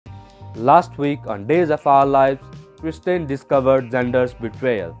Last week on Days of Our Lives, Kristen discovered Xander's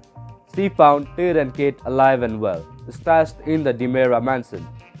betrayal. She found Ted and Kate alive and well, stashed in the DiMera mansion.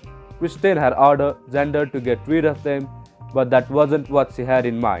 Kristen had ordered Xander to get rid of them, but that wasn't what she had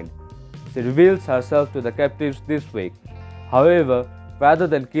in mind. She reveals herself to the captives this week. However, rather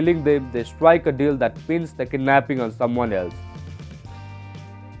than killing them, they strike a deal that pins the kidnapping on someone else.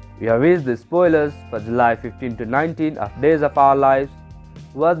 We have reached the spoilers for July 15 to 19 of Days of Our Lives.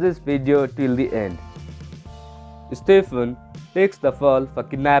 Watch this video till the end. Stefan takes the fall for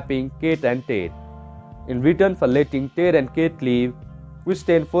kidnapping Kate and Ted. In return for letting Ted and Kate leave,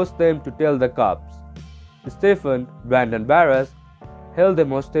 Kristen forced them to tell the cops. Stefan, Brandon Barash, held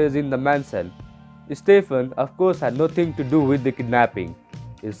them hostage in the mansion. Stefan, of course, had nothing to do with the kidnapping.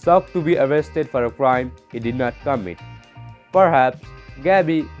 He is shocked to be arrested for a crime he did not commit. Perhaps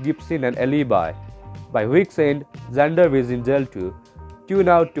Gabi gives him an alibi. By week's end, Xander is in jail too. Tune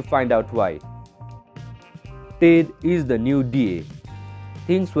out to find out why. Ted is the new DA.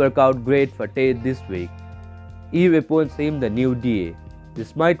 Things work out great for Ted this week. Eve appoints him the new DA.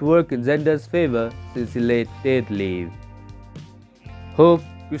 This might work in Xander's favor since he let Ted leave. Hope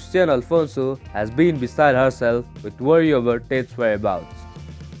Christian Alfonso has been beside herself with worry over Ted's whereabouts.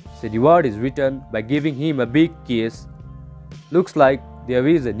 The reward is written by giving him a big kiss. Looks like there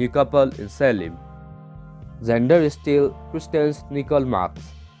is a new couple in Salem. Xander is still Kristen's nickel marks.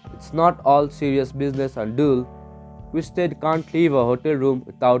 It's not all serious business on Dul. Kristen can't leave a hotel room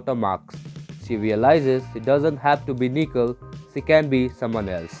without a marks. She realizes it doesn't have to be nickel, she can be someone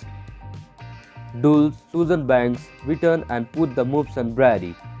else. Dul's Susan Banks return and put the moves on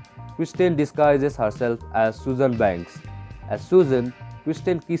Brady. Kristen disguises herself as Susan Banks. As Susan,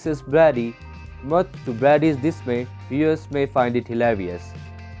 Kristen kisses Brady. Much to Brady's dismay, viewers may find it hilarious.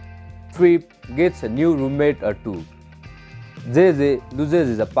 Tripp gets a new roommate or two. JJ loses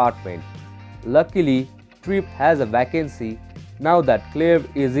his apartment. Luckily, Tripp has a vacancy now that Claire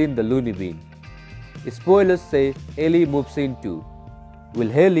is in the loony bin. Spoilers say Haley moves in too. Will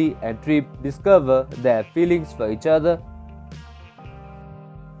Haley and Tripp discover their feelings for each other?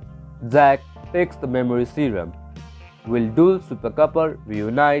 Jack takes the memory serum. Will Dul super couple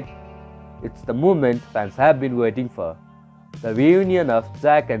reunite? It's the moment fans have been waiting for. The reunion of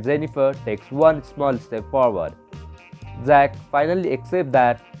Jack and Jennifer takes one small step forward. Jack finally accepts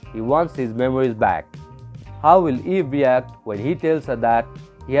that he wants his memories back. How will Eve react when he tells her that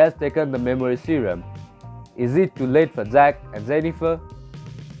he has taken the memory serum? Is it too late for Jack and Jennifer?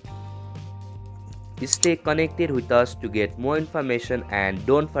 Stay connected with us to get more information and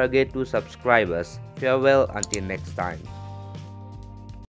don't forget to subscribe us. Farewell until next time.